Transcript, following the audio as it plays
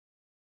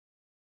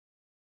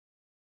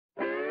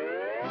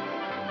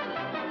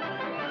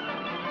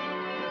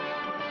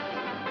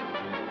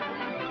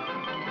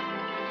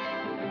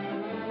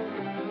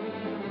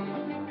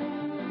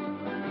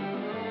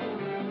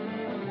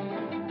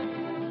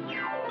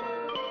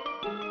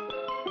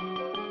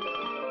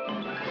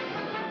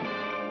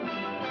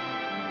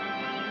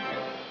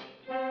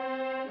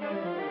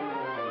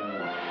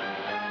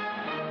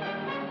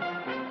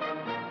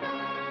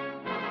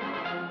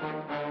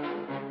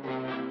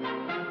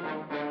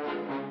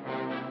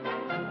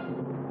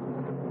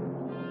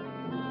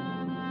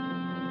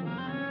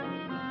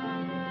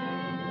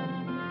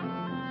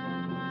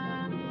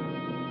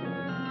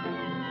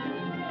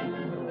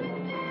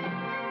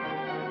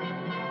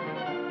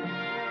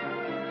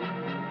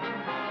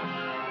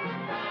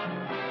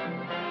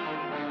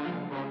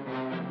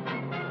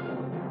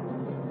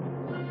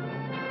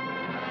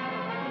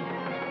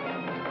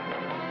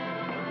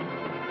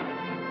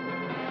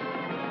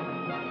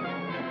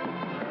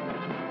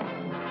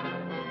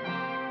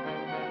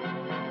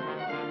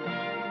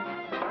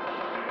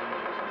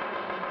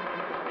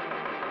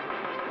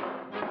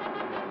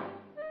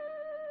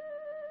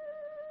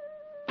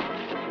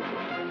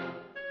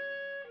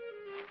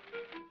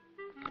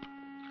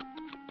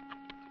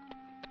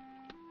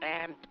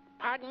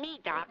Pardon me,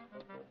 Doc.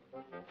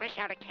 Fresh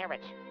out of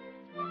carrots.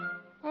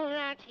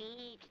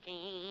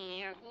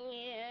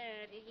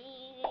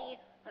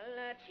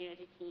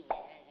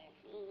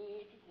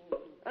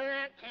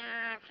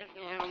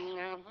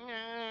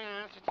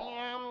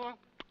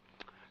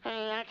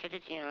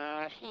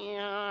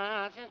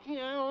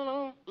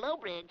 Low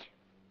bridge.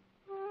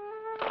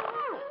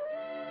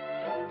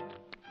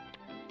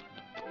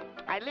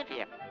 I live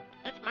here.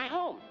 It's my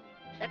home.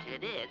 Such as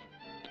it is.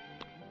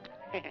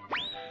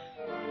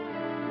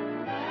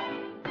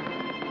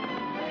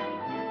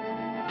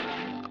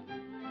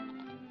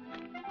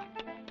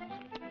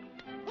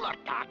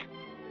 Look, Doc.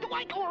 Do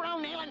I go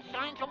around nailing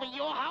signs over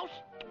your house?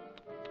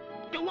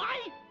 Do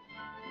I?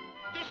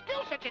 There's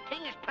still such a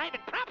thing as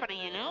private property,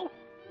 you know.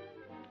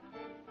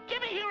 Did you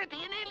ever hear of the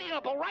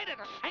inalienable right of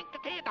the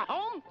sanctity of the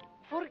home?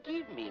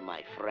 Forgive me,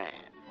 my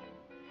friend.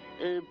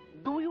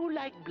 Do you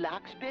like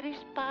blackberry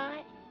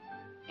pie?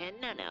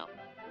 No.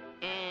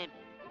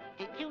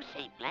 Did you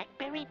say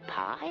blackberry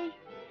pie?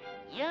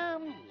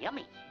 Yum,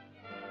 yummy.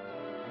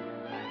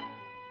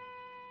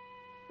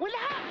 Well,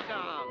 have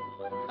some.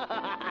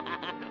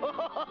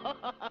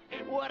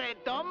 What a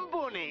dumb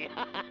bunny.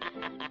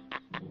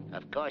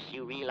 Of course,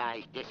 you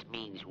realize this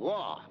means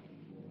war.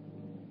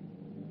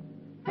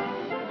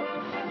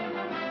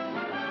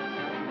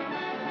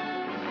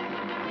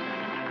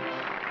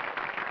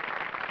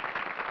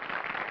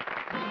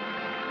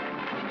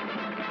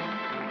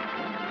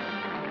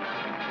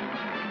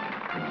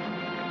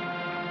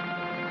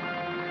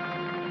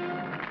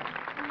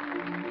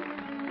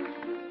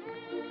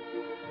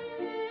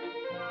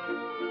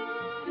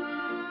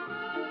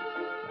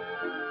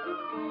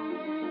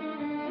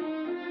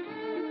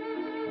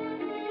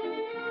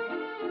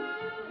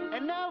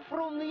 And now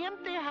from the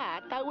empty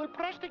hat, I will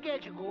press the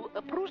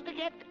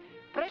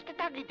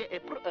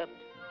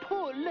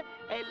pull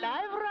a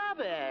live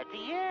rabbit,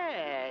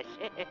 yes.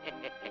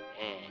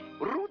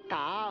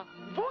 Ruta,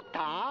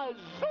 vuta,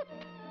 zut.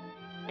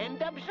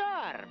 And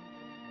observe,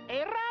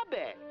 a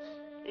rabbit,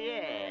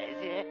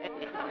 yes.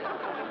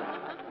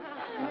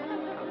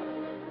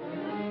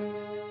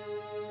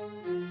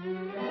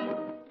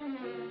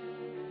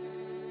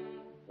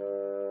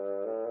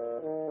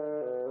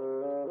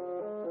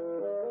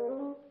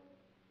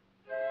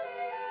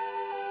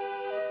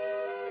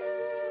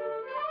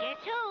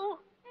 Guess who?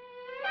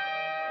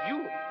 You.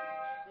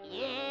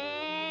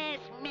 Yes,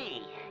 me.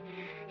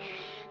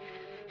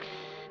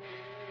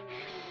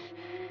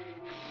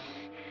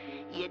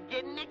 You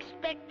didn't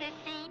expect to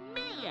see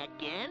me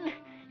again,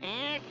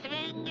 eh,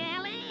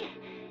 Svengali?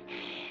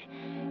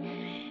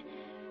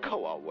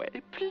 Go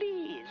away,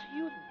 please,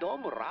 you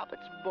dumb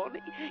rabbit's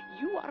bunny.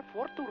 You are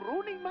for to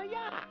ruining my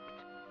act.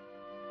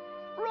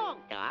 Wrong,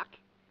 Doc.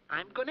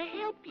 I'm gonna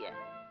help you.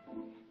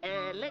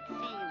 Let's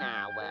see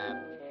now.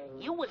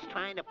 You was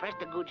trying to press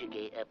the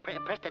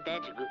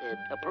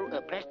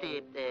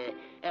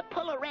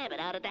pull a rabbit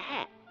out of the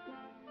hat.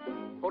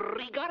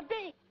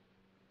 Regardez.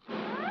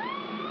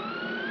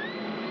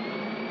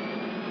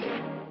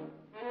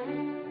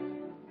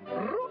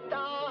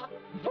 Ruta,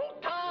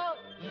 vuta,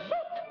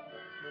 zut.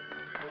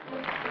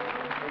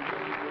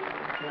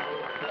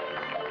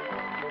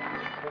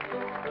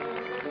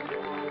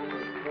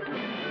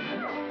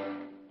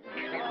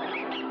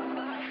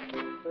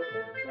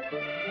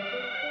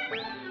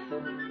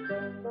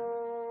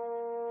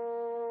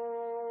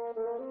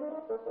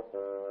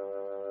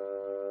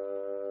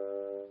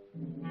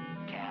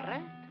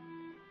 Carrot?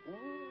 Oh,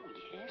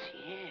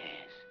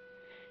 yes.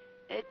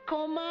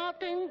 Come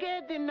out and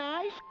get the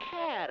nice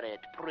carrot,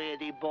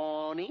 pretty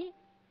Bonnie.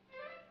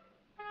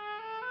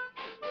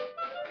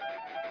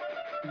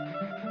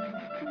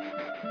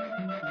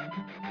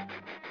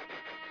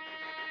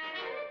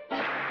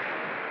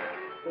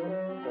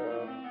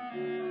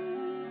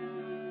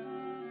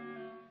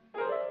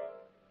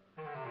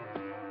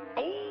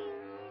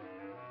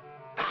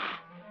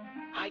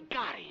 I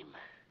got him.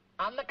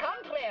 On the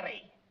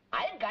contrary,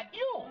 I've got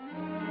you.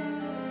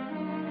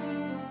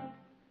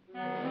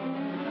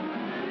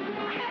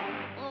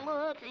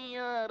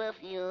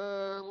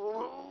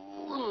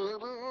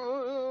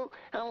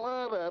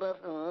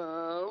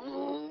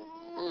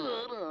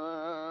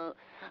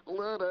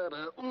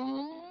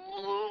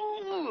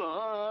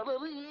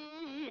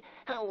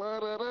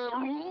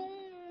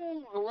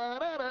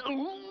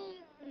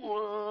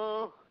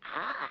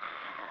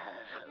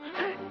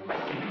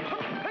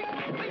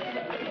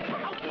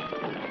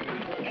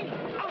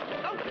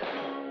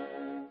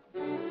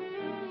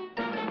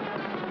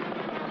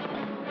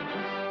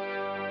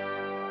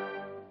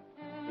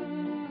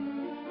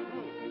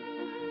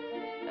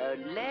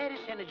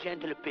 Ladies and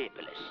gentle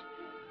peoples,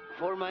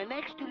 for my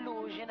next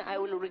illusion, I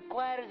will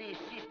require the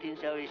assistance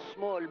of a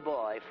small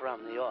boy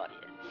from the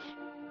audience.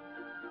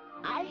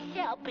 I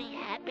shall be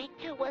happy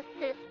to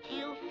assist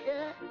you,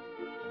 sir.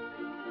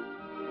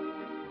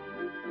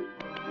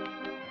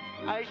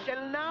 I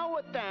shall now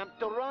attempt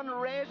to run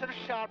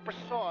razor-sharp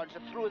swords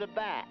through the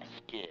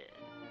basket.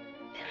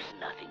 There's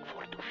nothing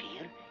for to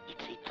fear.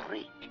 It's a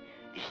trick.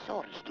 The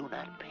swords do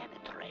not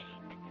penetrate.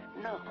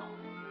 No.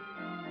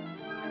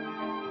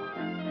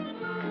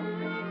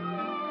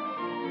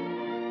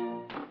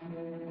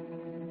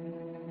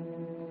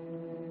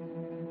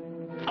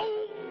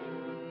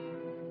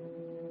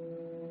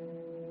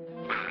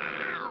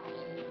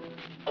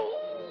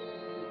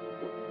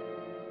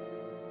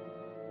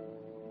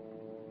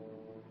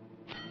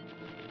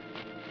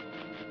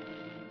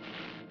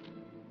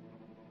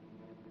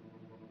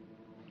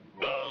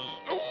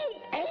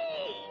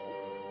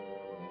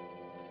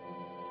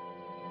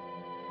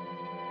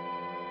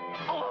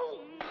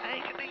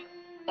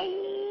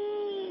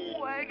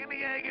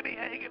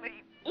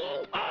 agony.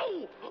 Ooh,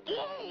 oh,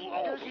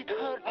 oh. Does it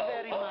hurt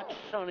very much,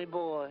 sonny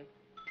boy?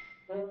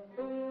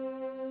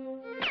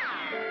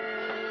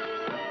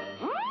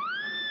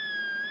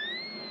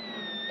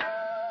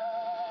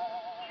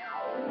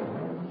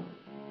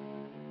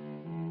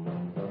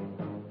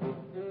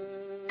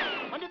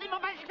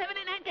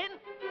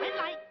 Red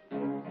light.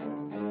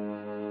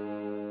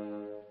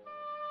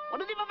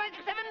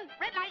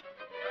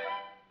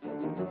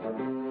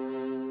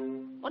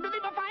 1, 2, 3,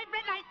 4, 5,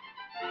 red light.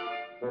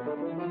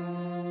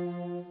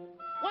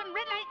 1,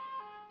 red light.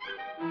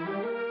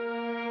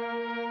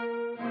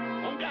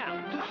 En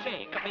garde,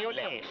 touché,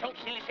 cabriolet, sauf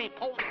si laissez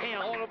pompe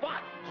terre au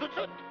revoir.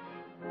 Sout.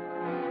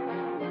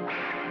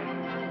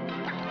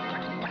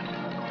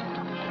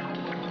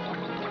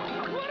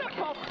 What a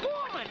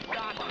performance,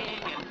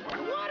 D'Artagnan!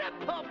 What a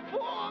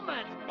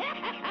performance!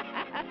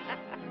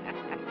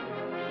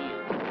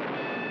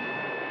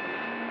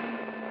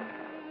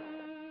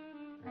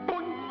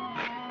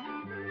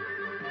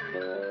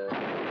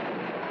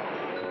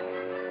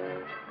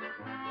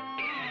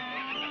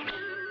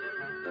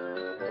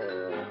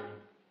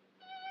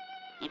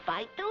 If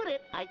I do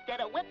it, I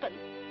get a whipping.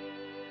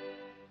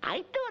 I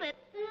do it.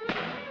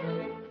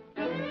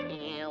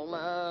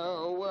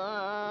 Hello,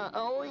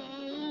 oh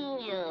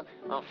yeah,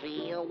 I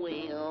feel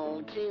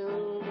well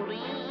to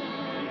read.